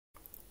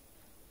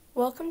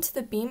Welcome to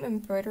the Beam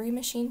Embroidery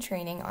Machine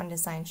training on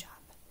Design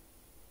Shop.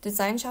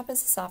 Design Shop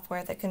is a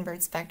software that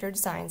converts vector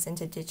designs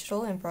into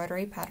digital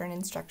embroidery pattern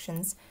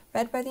instructions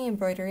read by the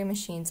embroidery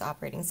machine's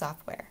operating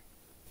software.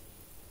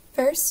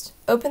 First,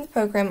 open the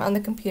program on the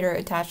computer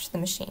attached to the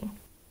machine.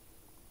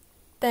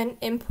 Then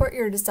import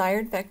your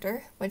desired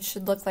vector, which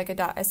should look like a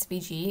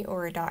 .svg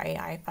or a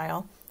 .ai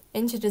file,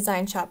 into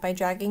Design Shop by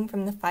dragging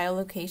from the file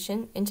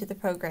location into the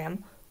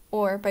program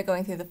or by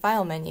going through the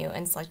File menu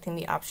and selecting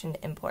the option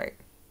to import.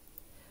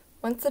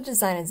 Once the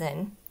design is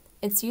in,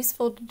 it's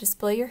useful to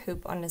display your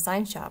hoop on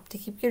Design Shop to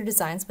keep your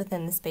designs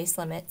within the space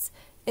limits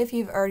if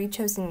you've already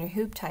chosen your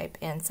hoop type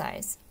and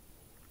size.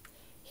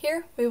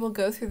 Here we will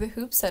go through the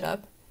hoop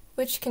setup,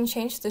 which can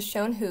change the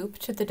shown hoop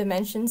to the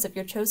dimensions of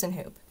your chosen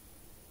hoop.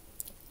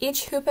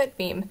 Each hoop at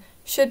Beam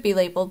should be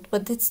labeled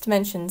with its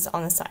dimensions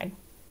on the side.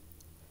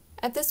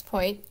 At this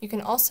point, you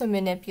can also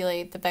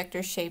manipulate the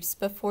vector shapes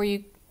before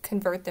you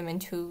convert them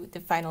into the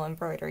final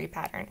embroidery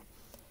pattern.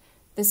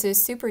 This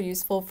is super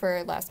useful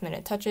for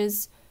last-minute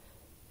touches,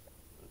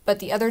 but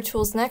the other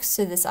tools next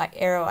to this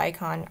arrow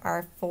icon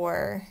are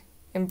for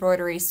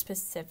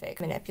embroidery-specific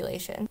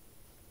manipulation.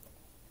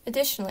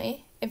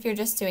 Additionally, if you're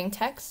just doing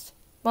text,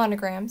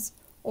 monograms,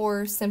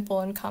 or simple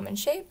and common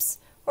shapes,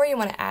 or you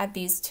want to add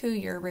these to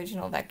your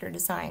original vector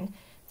design,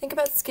 think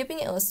about skipping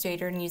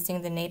Illustrator and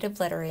using the native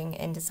lettering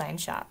in Design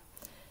Shop.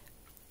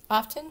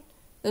 Often,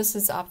 this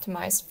is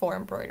optimized for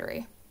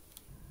embroidery.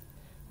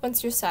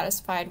 Once you're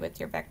satisfied with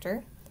your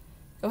vector,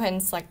 go ahead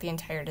and select the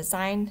entire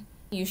design.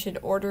 You should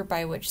order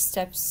by which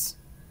steps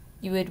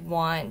you would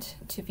want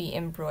to be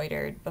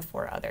embroidered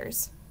before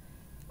others.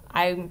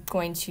 I'm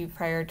going to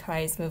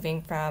prioritize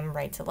moving from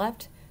right to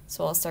left,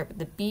 so I'll start with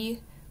the B,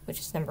 which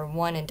is number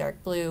 1 in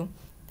dark blue,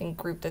 then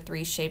group the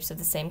 3 shapes of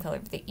the same color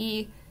for the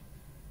E,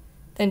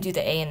 then do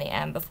the A and the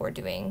M before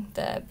doing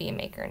the B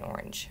maker in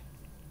orange.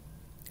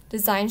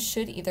 Designs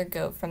should either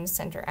go from the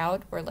center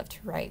out or left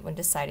to right when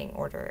deciding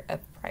order of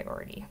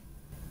priority.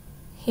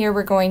 Here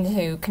we're going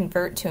to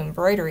convert to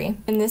embroidery.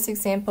 In this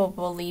example,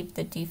 we'll leave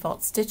the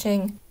default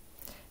stitching,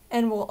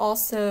 and we'll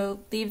also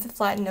leave the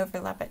flatten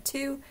overlap at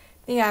 2.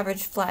 The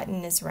average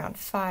flatten is around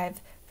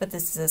 5, but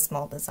this is a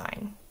small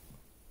design.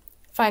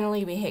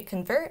 Finally, we hit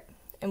convert,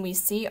 and we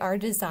see our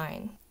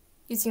design.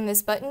 Using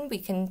this button, we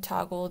can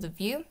toggle the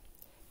view,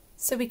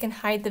 so we can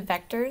hide the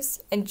vectors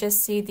and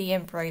just see the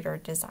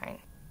embroidered design.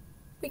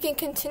 We can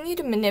continue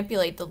to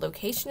manipulate the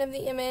location of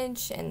the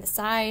image and the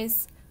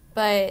size,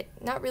 but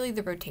not really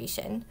the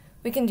rotation.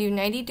 We can do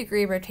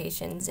 90-degree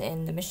rotations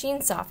in the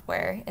machine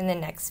software in the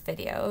next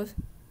video,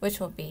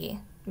 which will be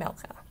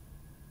Melka.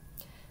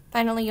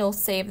 Finally, you'll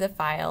save the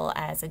file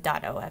as a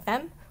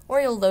 .ofm, or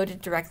you'll load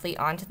it directly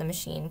onto the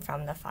machine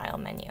from the File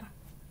menu.